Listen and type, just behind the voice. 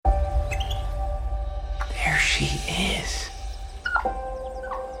she is.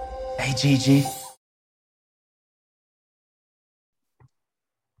 Hey, Gigi.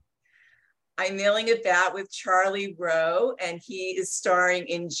 I'm Milling About with Charlie Rowe, and he is starring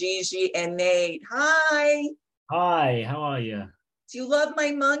in Gigi and Nate. Hi. Hi, how are you? Do you love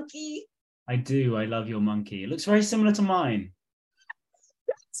my monkey? I do. I love your monkey. It looks very similar to mine.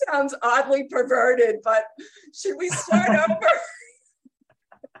 Sounds oddly perverted, but should we start over?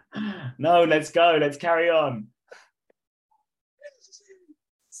 No, let's go. Let's carry on.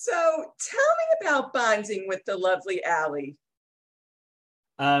 So tell me about bonding with the lovely Allie.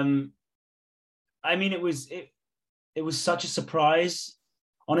 I mean, it was such a surprise.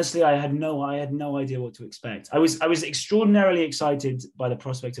 Honestly, I had no idea what to expect. I was extraordinarily excited by the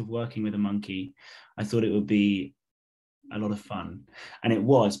prospect of working with a monkey. I thought it would be a lot of fun, and it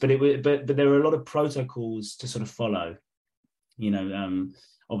was. But there were a lot of protocols to sort of follow. You know,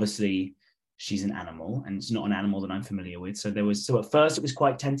 obviously, she's an animal, and it's not an animal that I'm familiar with. So at first it was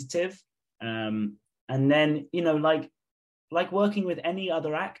quite tentative, and then like working with any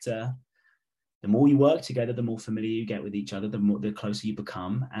other actor. The more you work together, the more familiar you get with each other, the closer you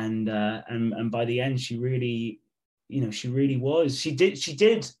become. And by the end, she really was. She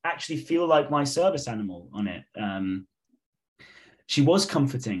did actually feel like my service animal on it. She was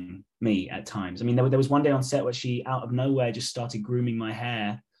comforting me at times. I mean, there was one day on set where she, out of nowhere, just started grooming my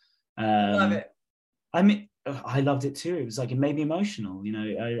hair. Love it. I mean, I loved it too. It was like, it made me emotional. You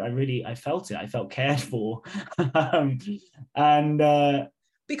know, I felt it. I felt cared for.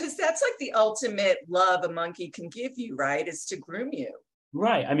 Because that's like the ultimate love a monkey can give you, right? Is to groom you.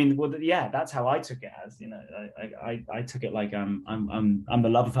 Right. I mean, well, yeah, that's how I took it as. You know, I took it like I'm the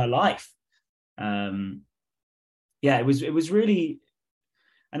love of her life. Yeah, it was really,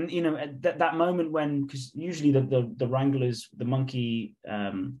 and you know, at that moment when, because usually the wranglers, the monkey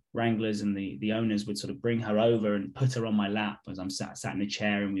wranglers, and the owners would sort of bring her over and put her on my lap as I'm sat in a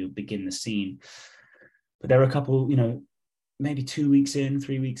chair, and we would begin the scene. But there were a couple, you know, maybe 2 weeks in,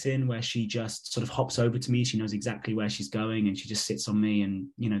 3 weeks in, where she just sort of hops over to me. She knows exactly where she's going, and she just sits on me. And,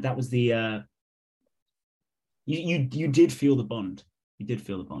 you know, that was the, you did feel the bond. You did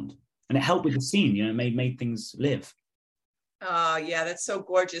feel the bond. And it helped with the scene, you know, it made things live. Yeah, that's so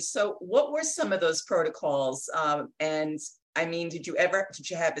gorgeous. So what were some of those protocols? And I mean, did you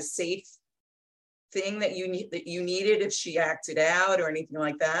have a safe thing that you needed if she acted out or anything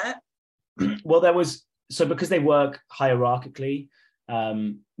like that? Well, so because they work hierarchically,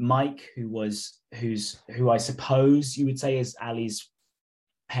 Mike, who I suppose you would say is Allie's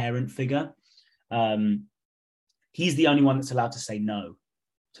parent figure, he's the only one that's allowed to say no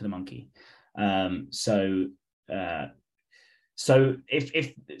to the monkey. So I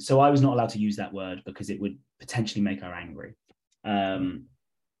was not allowed to use that word because it would potentially make her angry.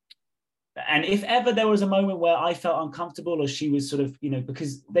 And if ever there was a moment where I felt uncomfortable, or she was sort of, you know,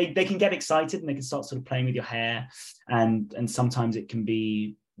 because they can get excited and they can start sort of playing with your hair, and sometimes it can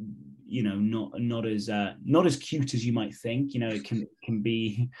be, you know, not as cute as you might think. You know, it can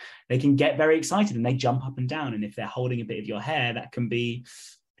be, they can get very excited and they jump up and down, and if they're holding a bit of your hair, it'll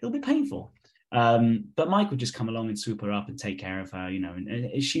be painful. But Mike would just come along and swoop her up and take care of her, you know,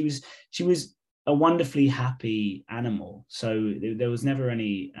 and she was a wonderfully happy animal. So there was never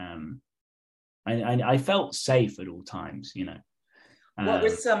any. I felt safe at all times, you know. What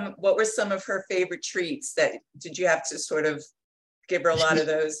were some of her favorite treats? Did you have to sort of give her a lot of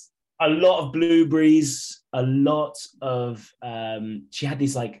those? A lot of blueberries, a lot of she had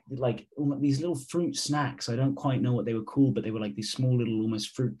these like these little fruit snacks. I don't quite know what they were called, but they were like these small little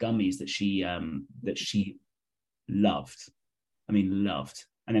almost fruit gummies that she loved. I mean, loved.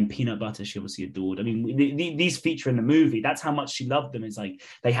 And then peanut butter, she obviously adored. I mean, these feature in the movie. That's how much she loved them. It's like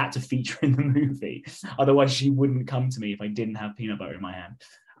they had to feature in the movie. Otherwise, she wouldn't come to me if I didn't have peanut butter in my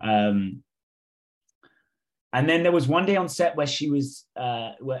hand. And then there was one day on set where she was,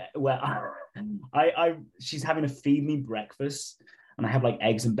 she's having to feed me breakfast, and I have like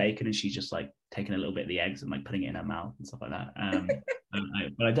eggs and bacon, and she's just like taking a little bit of the eggs and like putting it in her mouth and stuff like that.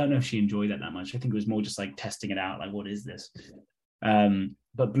 But I don't know if she enjoyed that much. I think it was more just like testing it out, like, what is this?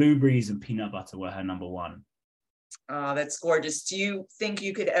 But blueberries and peanut butter were her number one. Oh, that's gorgeous. Do you think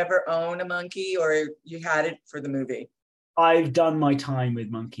you could ever own a monkey, or you had it for the movie? I've done my time with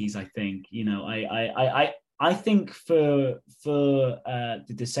monkeys. I think, you know, I think for the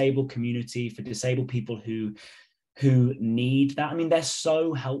disabled community, for disabled people who need that. I mean, they're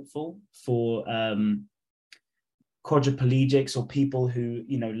so helpful for quadriplegics or people who,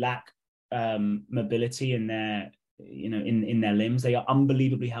 you know, lack mobility in their, you know, in their limbs. They are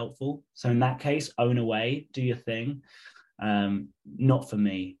unbelievably helpful. So in that case, own away, do your thing. Not for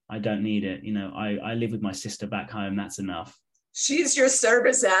me. I don't need it. You know, I live with my sister back home. That's enough. She's your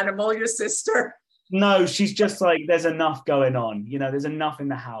service animal, your sister? No, she's just like, there's enough going on. You know, there's enough in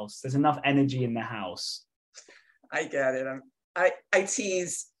the house. There's enough energy in the house. I get it. I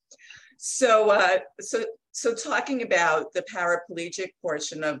tease. So talking about the paraplegic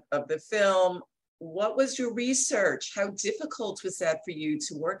portion of the film, what was your research? How difficult was that for you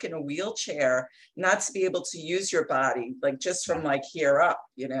to work in a wheelchair, not to be able to use your body, like just from like here up,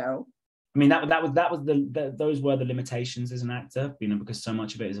 you know? I mean, those were the limitations as an actor, you know, because so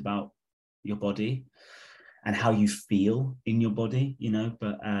much of it is about your body and how you feel in your body, you know,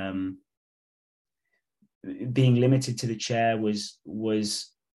 but being limited to the chair was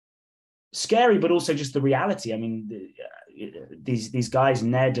scary, but also just the reality. I mean, these guys,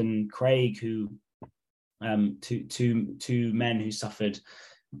 Ned and Craig, who two men who suffered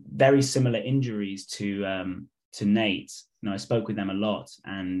very similar injuries to Nate. You know, I spoke with them a lot,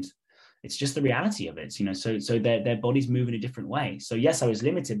 and it's just the reality of it. You know, so their bodies move in a different way. So yes, I was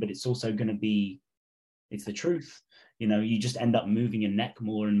limited, but it's also going to be, it's the truth. You know, you just end up moving your neck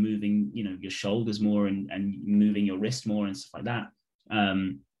more and moving, you know, your shoulders more and moving your wrist more and stuff like that.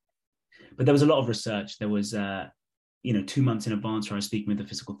 But there was a lot of research. There was, 2 months in advance where I was speaking with a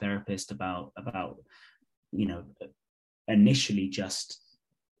physical therapist about, you know, initially just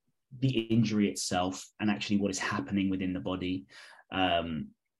the injury itself and actually what is happening within the body,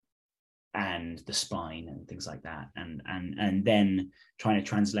 and the spine and things like that. And then trying to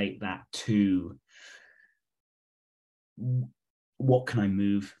translate that to what can I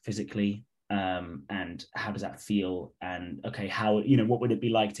move physically, and how does that feel, and okay, how, you know, what would it be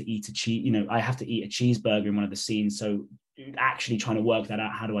like to eat a cheese, you know, I have to eat a cheeseburger in one of the scenes, so actually trying to work that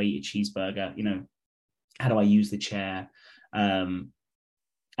out. How do I eat a cheeseburger, you know, how do I use the chair, and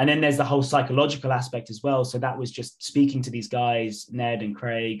then there's the whole psychological aspect as well. So that was just speaking to these guys, Ned and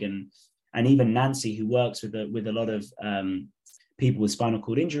Craig, and even Nancy, who works with a lot of people with spinal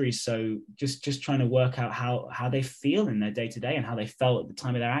cord injuries. So just trying to work out how they feel in their day to day and how they felt at the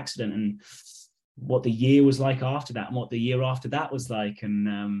time of their accident, and what the year was like after that, and what the year after that was like,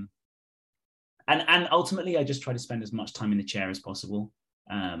 and ultimately I just try to spend as much time in the chair as possible.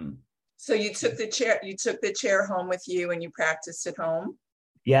 So you took the chair home with you and you practiced at home?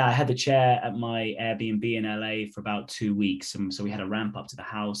 Yeah, I had the chair at my Airbnb in LA for about 2 weeks, and so we had a ramp up to the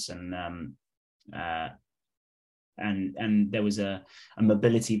house, and there was a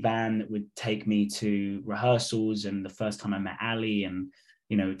mobility van that would take me to rehearsals, and the first time I met Allie, and,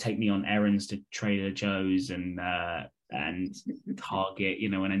 you know, take me on errands to Trader Joe's and Target, you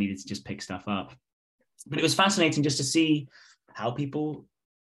know, when I needed to just pick stuff up. But it was fascinating just to see how people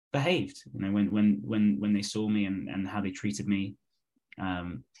behaved, you know, when they saw me and how they treated me.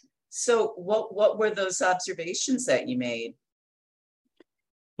 So what were those observations that you made?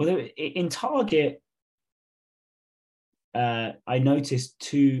 Well, in Target, I noticed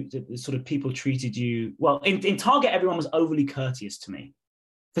too that the sort of people treated you well. In Target, everyone was overly courteous to me.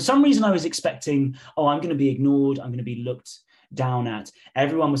 For some reason, I was expecting, I'm going to be ignored, I'm going to be looked down at.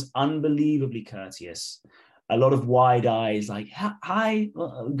 Everyone was unbelievably courteous. A lot of wide eyes, like, hi,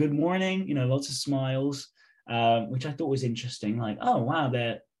 good morning, you know, lots of smiles, which I thought was interesting. Like, oh, wow,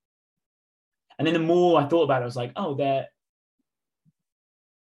 they're... And then the more I thought about it, I was like, oh,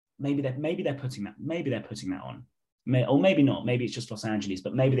 maybe they're putting that on. Or maybe not, maybe it's just Los Angeles,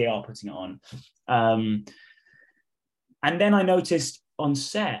 but maybe they are putting it on. And then I noticed on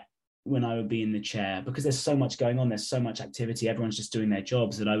set, when I would be in the chair, because there's so much going on, there's so much activity, everyone's just doing their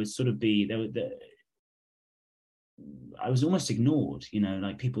jobs, that I would sort of be, I was almost ignored, you know,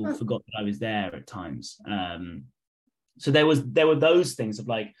 like people forgot that I was there at times. So there were those things of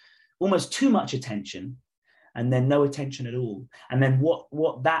like almost too much attention, and then no attention at all. And then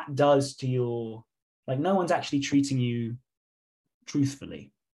what that does to your, like, no one's actually treating you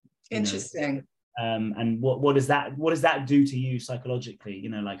truthfully. Interesting. And what does that do to you psychologically? You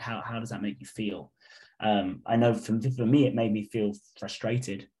know, like how does that make you feel? I know for me, it made me feel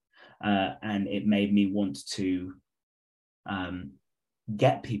frustrated, and it made me want to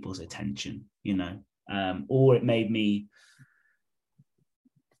get people's attention, you know, or it made me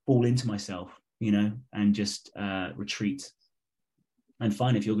fall into myself, you know, and just retreat. And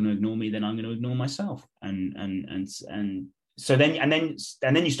fine, if you're going to ignore me, then I'm going to ignore myself. And so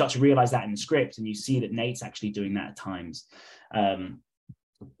then you start to realize that in the script, and you see that Nate's actually doing that at times.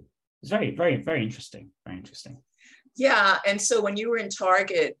 It's very, very, very interesting. Very interesting. Yeah. And so when you were in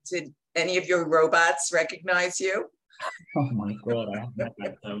Target, did any of your robots recognize you? Oh my God, I haven't heard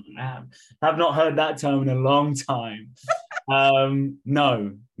that tone. I have not heard that tone in a long time.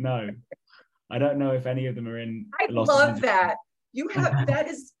 No. I don't know if any of them are in. I love that. You have that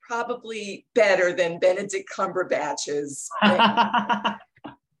is probably better than Benedict Cumberbatch's. I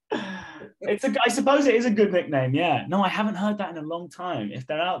suppose it is a good nickname. Yeah. No, I haven't heard that in a long time. If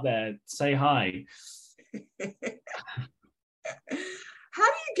they're out there, say hi. How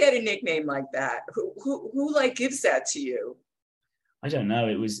do you get a nickname like that? Who like gives that to you? I don't know.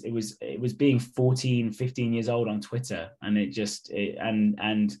 It was being 14, 15 years old on Twitter, and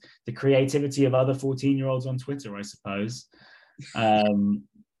and the creativity of other 14-year-olds on Twitter, I suppose.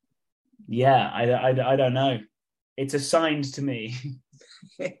 Yeah, I don't know. It's assigned to me.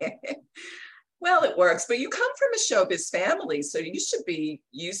 Well, it works, but you come from a showbiz family, so you should be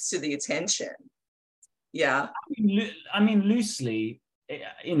used to the attention. Yeah. I mean, loosely,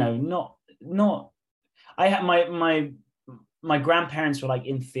 you know, not. I had my grandparents were like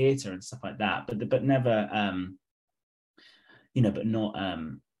in theater and stuff like that, but never, you know, but not,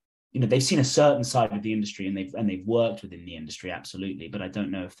 you know, they've seen a certain side of the industry and they've worked within the industry, absolutely. But I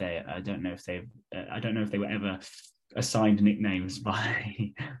don't know if they were ever assigned nicknames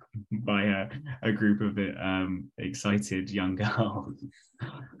by a group of excited young girls.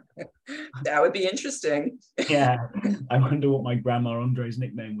 That would be interesting. Yeah, I wonder what my grandma Andre's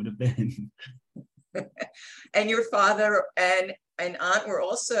nickname would have been. And your father and aunt were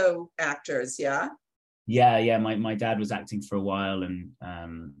also actors, yeah? Yeah. My dad was acting for a while, and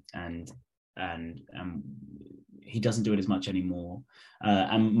he doesn't do it as much anymore.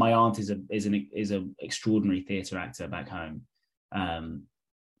 And my aunt is an extraordinary theatre actor back home. And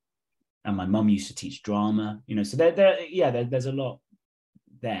my mum used to teach drama, you know. So there's a lot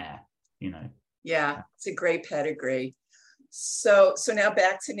there, you know. Yeah, it's a great pedigree. So now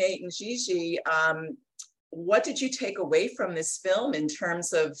back to Nate and Gigi. What did you take away from this film in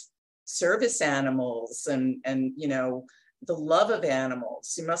terms of service animals and you know, the love of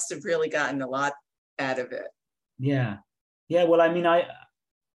animals? You must have really gotten a lot out of it. Yeah. Well, I mean, I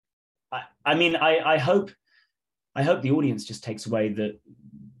hope the audience just takes away that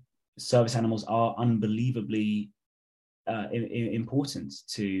service animals are unbelievably important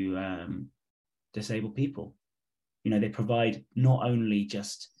to disabled people. You know, they provide not only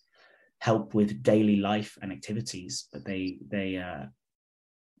just help with daily life and activities, but they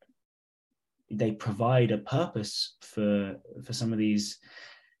provide a purpose for some of these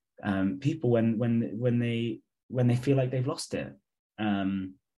people when they feel like they've lost it.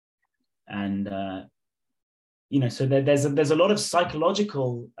 You know, so there's a lot of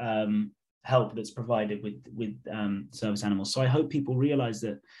psychological help that's provided with service animals. So I hope people realize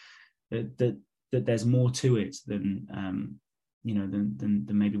that there's more to it than you know, than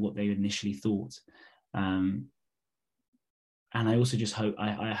maybe what they initially thought. And I also just hope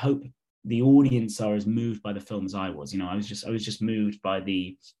I hope the audience are as moved by the film as I was. You know, I was just moved by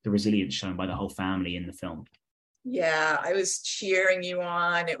the resilience shown by the whole family in the film. Yeah, I was cheering you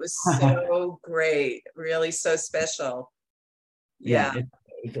on. It was so great, really so special. Yeah,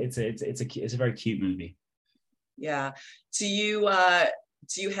 it's a very cute movie. Yeah. Do you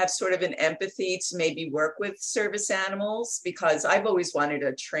have sort of an empathy to maybe work with service animals? Because I've always wanted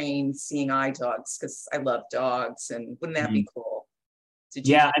to train seeing eye dogs because I love dogs, and wouldn't that be cool?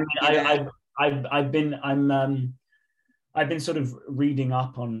 Yeah, I mean, I've been sort of reading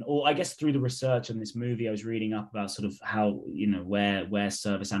up on, or I guess through the research on this movie, I was reading up about sort of how, you know, where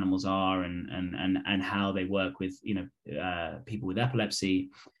service animals are and how they work with, you know, people with epilepsy,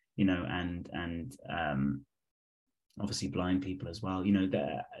 you know, and obviously blind people as well. You know,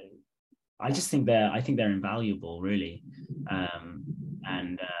 I think they're invaluable, really.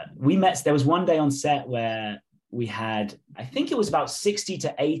 And we met. There was one day on set where we had, I think it was about 60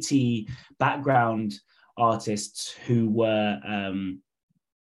 to 80 background artists who were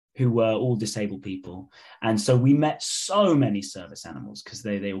all disabled people, and so we met so many service animals because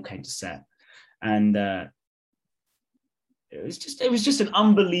they all came to set, and it was just an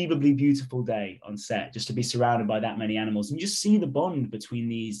unbelievably beautiful day on set, just to be surrounded by that many animals, and you just see the bond between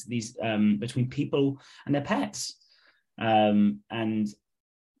these between people and their pets, and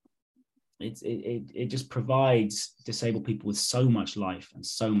it just provides disabled people with so much life and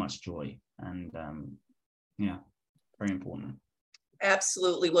so much joy, and yeah, very important.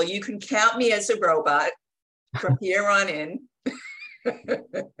 Absolutely. Well, you can count me as a robot from here on in.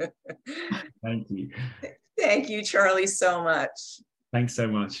 Thank you. Thank you, Charlie, so much. Thanks so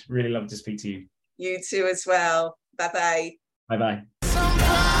much. Really love to speak to you. You too as well. Bye-bye. Bye-bye.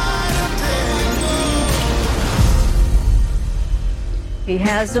 He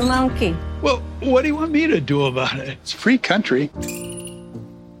has a monkey. Well, what do you want me to do about it? It's free country.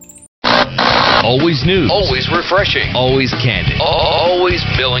 Always news. Always refreshing. Always candid. Always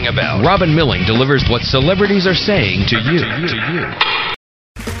milling about. Robin Milling delivers what celebrities are saying to you.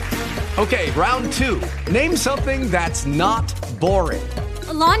 Okay, round two. Name something that's not boring.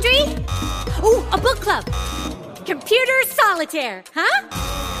 A laundry? Ooh, a book club. Computer solitaire, huh?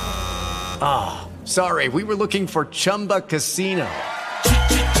 Ah, sorry, we were looking for Chumba Casino.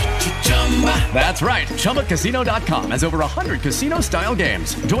 That's right, ChumbaCasino.com has over 100 casino-style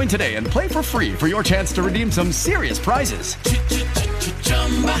games. Join today and play for free for your chance to redeem some serious prizes.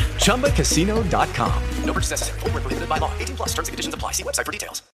 ChumbaCasino.com. No purchase necessary. Void where prohibited by law. 18+ terms and conditions apply. See website for details.